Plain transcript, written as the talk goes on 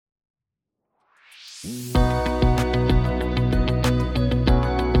Dobrý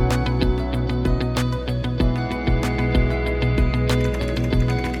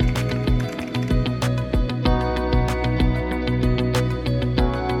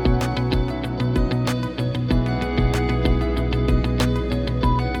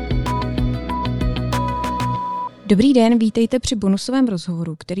den, vítejte při bonusovém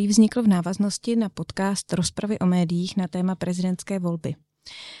rozhovoru, který vznikl v návaznosti na podcast Rozpravy o médiích na téma prezidentské volby.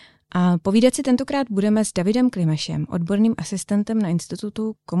 A povídat si tentokrát budeme s Davidem Klimešem, odborným asistentem na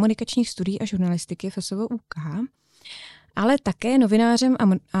Institutu komunikačních studií a žurnalistiky FSVUK, ale také novinářem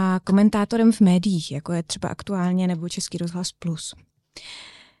a komentátorem v médiích, jako je třeba Aktuálně nebo Český rozhlas Plus.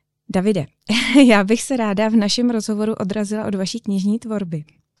 Davide, já bych se ráda v našem rozhovoru odrazila od vaší knižní tvorby.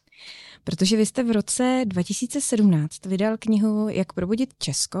 Protože vy jste v roce 2017 vydal knihu Jak probudit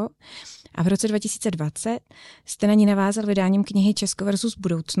Česko a v roce 2020 jste na ní navázal vydáním knihy Česko versus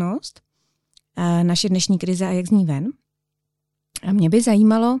budoucnost, naše dnešní krize a jak z ní ven. A mě by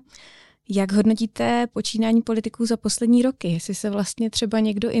zajímalo, jak hodnotíte počínání politiků za poslední roky, jestli se vlastně třeba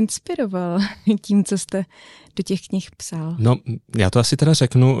někdo inspiroval tím, co jste do těch knih psal. No, já to asi teda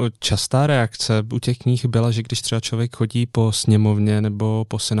řeknu, častá reakce u těch knih byla, že když třeba člověk chodí po sněmovně nebo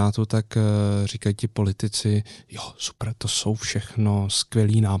po senátu, tak říkají ti politici, jo, super, to jsou všechno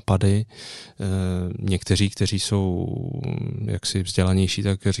skvělý nápady. Někteří, kteří jsou jaksi vzdělanější,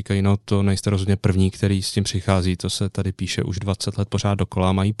 tak říkají, no to nejste rozhodně první, který s tím přichází, to se tady píše už 20 let pořád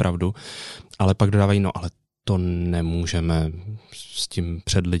dokola, mají pravdu. Ale pak dodávají, no ale to nemůžeme s tím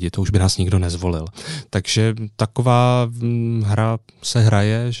před lidi, to už by nás nikdo nezvolil. Takže taková hra se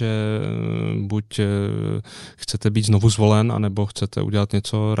hraje, že buď chcete být znovu zvolen, anebo chcete udělat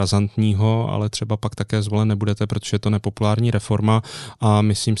něco razantního, ale třeba pak také zvolen nebudete, protože je to nepopulární reforma a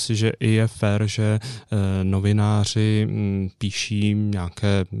myslím si, že i je fér, že novináři píší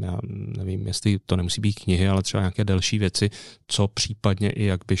nějaké, já nevím, jestli to nemusí být knihy, ale třeba nějaké delší věci, co případně i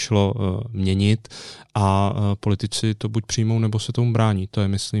jak by šlo měnit a politici to buď přijmou, nebo se tomu brání. To je,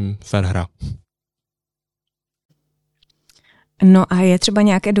 myslím, fér hra. No a je třeba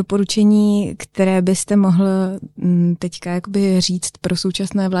nějaké doporučení, které byste mohl teďka jakoby říct pro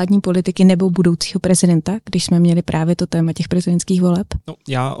současné vládní politiky nebo budoucího prezidenta, když jsme měli právě to téma těch prezidentských voleb? No,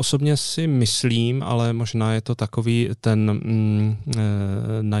 já osobně si myslím, ale možná je to takový ten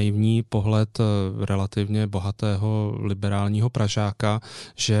naivní pohled relativně bohatého liberálního Pražáka,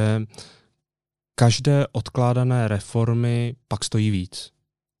 že každé odkládané reformy pak stojí víc.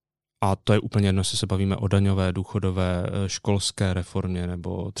 A to je úplně jedno, jestli se bavíme o daňové, důchodové, školské reformě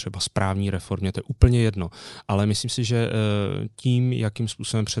nebo třeba správní reformě, to je úplně jedno. Ale myslím si, že tím, jakým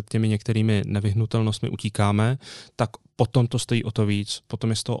způsobem před těmi některými nevyhnutelnostmi utíkáme, tak potom to stojí o to víc, potom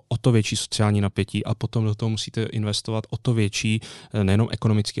je to o to větší sociální napětí a potom do toho musíte investovat o to větší, nejenom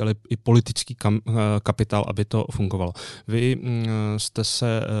ekonomický, ale i politický kapitál, aby to fungovalo. Vy jste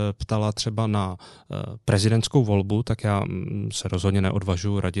se ptala třeba na prezidentskou volbu, tak já se rozhodně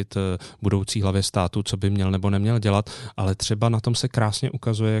neodvažuji radit budoucí hlavě státu, co by měl nebo neměl dělat, ale třeba na tom se krásně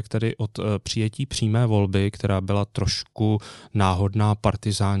ukazuje, jak tedy od přijetí přímé volby, která byla trošku náhodná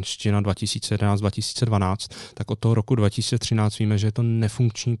partizánština 2011-2012, tak od toho roku 2013 víme, že je to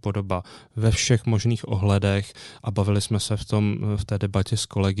nefunkční podoba ve všech možných ohledech a bavili jsme se v té debatě s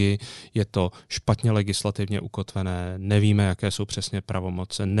kolegy, je to špatně legislativně ukotvené, nevíme, jaké jsou přesně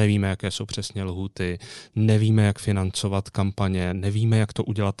pravomoce, nevíme, jaké jsou přesně lhůty, nevíme, jak financovat kampaně, nevíme, jak to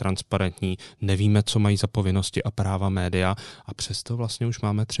udělat transparentní, nevíme, co mají za povinnosti a práva média a přesto vlastně už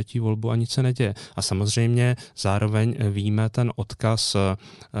máme třetí volbu a nic se neděje. A samozřejmě zároveň víme ten odkaz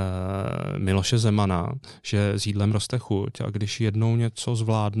Miloše Zemana, že s jídlem roste chuť a když jednou něco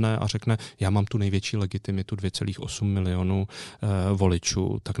zvládne a řekne, já mám tu největší legitimitu 2,8 milionů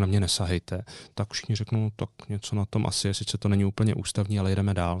voličů, tak na mě nesahejte. Tak všichni řeknou, tak něco na tom asi je, sice to není úplně ústavní, ale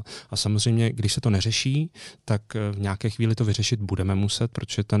jdeme dál. A samozřejmě, když se to neřeší, tak v nějaké chvíli to vyřešit budeme muset,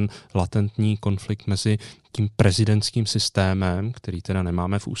 protože ten latentní konflikt mezi tím prezidentským systémem, který teda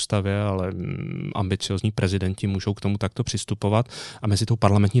nemáme v ústavě, ale ambiciozní prezidenti můžou k tomu takto přistupovat a mezi tou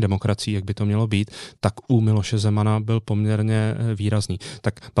parlamentní demokracií, jak by to mělo být, tak u Miloše Zemana byl poměrně výrazný.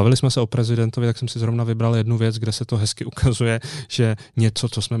 Tak bavili jsme se o prezidentovi, tak jsem si zrovna vybral jednu věc, kde se to hezky ukazuje, že něco,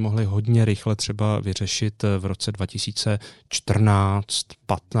 co jsme mohli hodně rychle třeba vyřešit v roce 2014,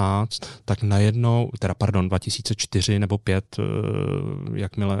 15, tak najednou, 2004 nebo 5,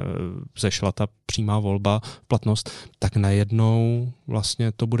 jakmile vzešla ta přímá volba v platnost, tak najednou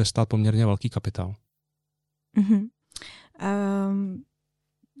vlastně to bude stát poměrně velký kapitál. Mm-hmm.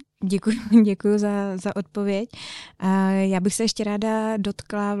 Děkuji za odpověď. Já bych se ještě ráda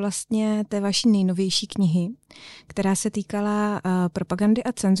dotkla vlastně té vaší nejnovější knihy, která se týkala propagandy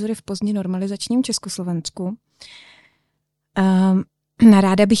a cenzury v pozdně normalizačním Československu.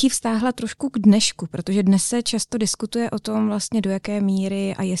 Ráda bych ji vztáhla trošku k dnešku, protože dnes se často diskutuje o tom vlastně do jaké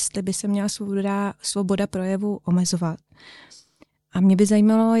míry a jestli by se měla svoboda projevu omezovat. A mě by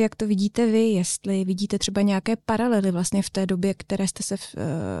zajímalo, jak to vidíte vy, jestli vidíte třeba nějaké paralely vlastně v té době, které jste se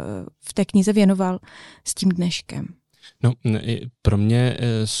v té knize věnoval s tím dneškem. No, pro mě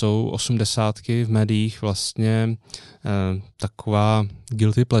jsou 80. v médiích vlastně taková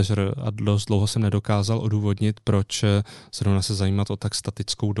guilty pleasure a dost dlouho jsem nedokázal odůvodnit, proč zrovna se zajímat o tak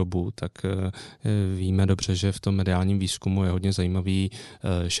statickou dobu. Tak víme dobře, že v tom mediálním výzkumu je hodně zajímavý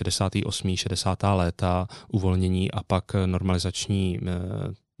 68. 60. léta, uvolnění a pak normalizační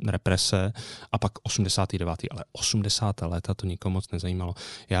represe a pak 89. ale 80. léta to nikomu moc nezajímalo.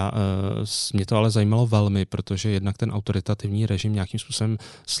 Mě to ale zajímalo velmi, protože jednak ten autoritativní režim nějakým způsobem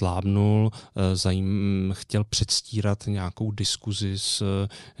slábnul, chtěl předstírat nějakou diskuzi s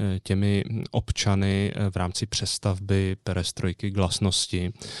těmi občany v rámci přestavby, perestrojky,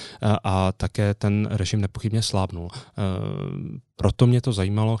 glasnosti a také ten režim nepochybně slábnul. Proto mě to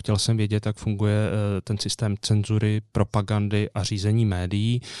zajímalo, chtěl jsem vědět, jak funguje ten systém cenzury, propagandy a řízení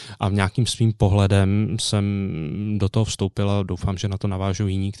médií a v nějakým svým pohledem jsem do toho vstoupil a doufám, že na to navážou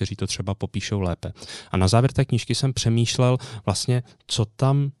jiní, kteří to třeba popíšou lépe. A na závěr té knížky jsem přemýšlel vlastně, co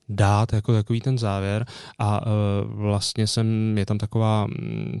tam dát jako takový ten závěr a vlastně je tam taková,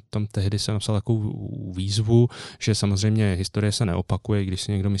 tam tehdy jsem napsal takovou výzvu, že samozřejmě historie se neopakuje, když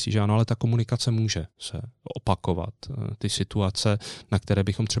si někdo myslí, že ano, ale ta komunikace může se opakovat. Ty situace, na které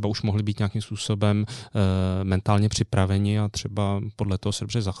bychom třeba už mohli být nějakým způsobem mentálně připraveni a třeba podle toho se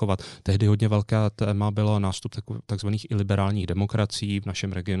dobře zachovat. Tehdy hodně velké téma bylo nástup takzvaných iliberálních demokracií. V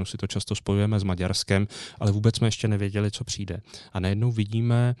našem regionu si to často spojujeme s Maďarskem, ale vůbec jsme ještě nevěděli, co přijde. A najednou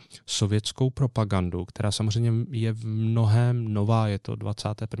vidíme sovětskou propagandu, která samozřejmě je v mnohém nová, je to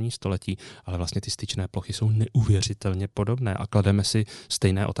 21. století, ale vlastně ty styčné plochy jsou neuvěřitelně podobné a klademe si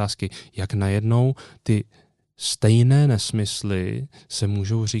stejné otázky, jak najednou ty stejné nesmysly se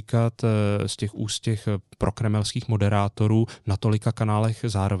můžou říkat z těch úst těch prokremelských moderátorů na tolika kanálech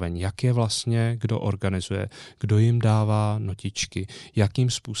zároveň. Jak je vlastně kdo organizuje, kdo jim dává notičky, jakým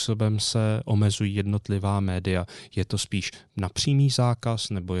způsobem se omezují jednotlivá média. Je to spíš na přímý zákaz,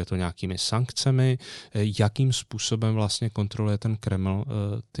 nebo je to nějakými sankcemi, jakým způsobem vlastně kontroluje ten Kreml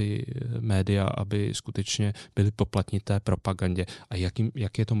ty média, aby skutečně byly poplatní té propagandě a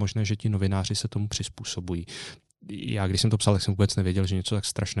jak je to možné, že ti novináři se tomu přizpůsobují. Já, když jsem to psal, tak jsem vůbec nevěděl, že něco tak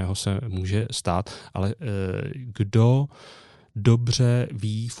strašného se může stát, ale kdo dobře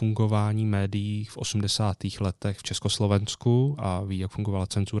ví fungování médií v 80. letech v Československu a ví, jak fungovala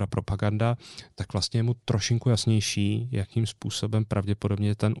cenzura, propaganda, tak vlastně je mu trošinku jasnější, jakým způsobem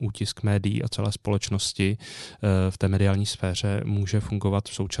pravděpodobně ten útisk médií a celé společnosti v té mediální sféře může fungovat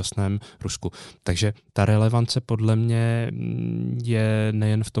v současném Rusku. Takže ta relevance podle mě je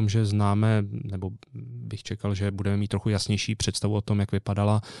nejen v tom, že známe, nebo bych čekal, že budeme mít trochu jasnější představu o tom, jak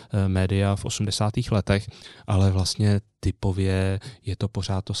vypadala média v 80. letech, ale vlastně typově je to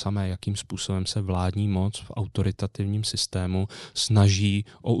pořád to samé, jakým způsobem se vládní moc v autoritativním systému snaží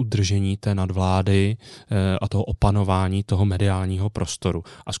o udržení té nadvlády a toho opanování toho mediálního prostoru.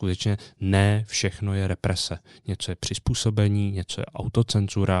 A skutečně ne všechno je represe. Něco je přizpůsobení, něco je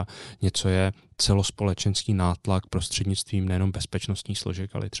autocenzura, něco je celospolečenský nátlak prostřednictvím nejenom bezpečnostních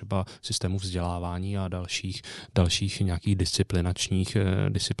složek, ale třeba systému vzdělávání a dalších nějakých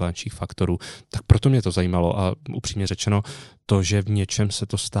disciplinačních faktorů. Tak proto mě to zajímalo a upřímně řečeno, to, že v něčem se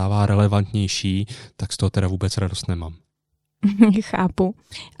to stává relevantnější, tak z toho teda vůbec radost nemám. Chápu,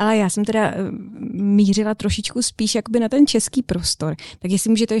 ale já jsem teda mířila trošičku spíš jakoby na ten český prostor. Tak jestli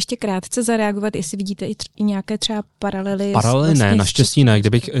můžete ještě krátce zareagovat, jestli vidíte i nějaké třeba paralely. Paralely ne, naštěstí ne.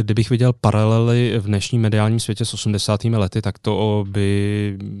 Kdybych viděl paralely v dnešním mediálním světě s 80. lety, tak to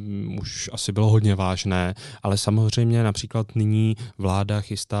by už asi bylo hodně vážné, ale samozřejmě například nyní vláda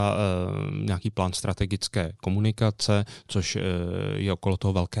chystá nějaký plán strategické komunikace, což je okolo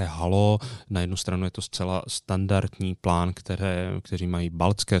toho velké halo. Na jednu stranu je to zcela standardní plán, kteří mají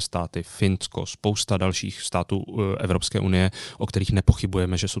baltské státy, Finsko, spousta dalších států Evropské unie, o kterých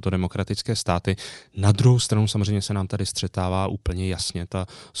nepochybujeme, že jsou to demokratické státy. Na druhou stranu samozřejmě se nám tady střetává úplně jasně ta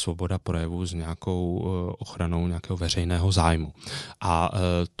svoboda projevu s nějakou ochranou nějakého veřejného zájmu. A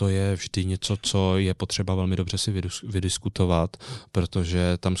to je vždy něco, co je potřeba velmi dobře si vydiskutovat,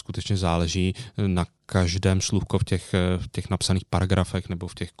 protože tam skutečně záleží na každém slůvko v těch napsaných paragrafech nebo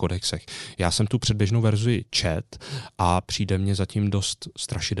v těch kodexech. Já jsem tu předběžnou verzi čet a přijde mně zatím dost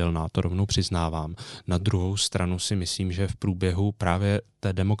strašidelná, to rovnou přiznávám. Na druhou stranu si myslím, že v průběhu právě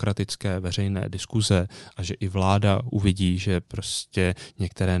té demokratické veřejné diskuze a že i vláda uvidí, že prostě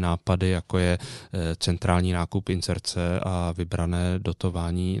některé nápady, jako je centrální nákup inzerce a vybrané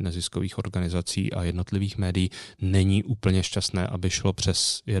dotování neziskových organizací a jednotlivých médií, není úplně šťastné, aby šlo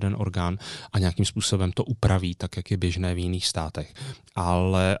přes jeden orgán a nějakým způsobem to upraví, tak jak je běžné v jiných státech.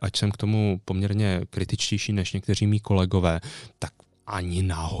 Ale ať jsem k tomu poměrně kritičtější než někteří mý kolegové, tak ani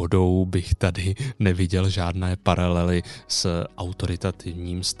náhodou bych tady neviděl žádné paralely s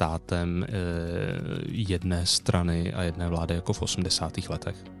autoritativním státem jedné strany a jedné vlády jako v 80.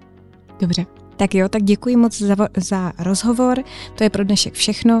 letech. Dobře, tak jo, tak děkuji moc za rozhovor, to je pro dnešek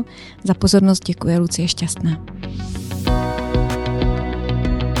všechno, za pozornost děkuje Lucie Šťastná.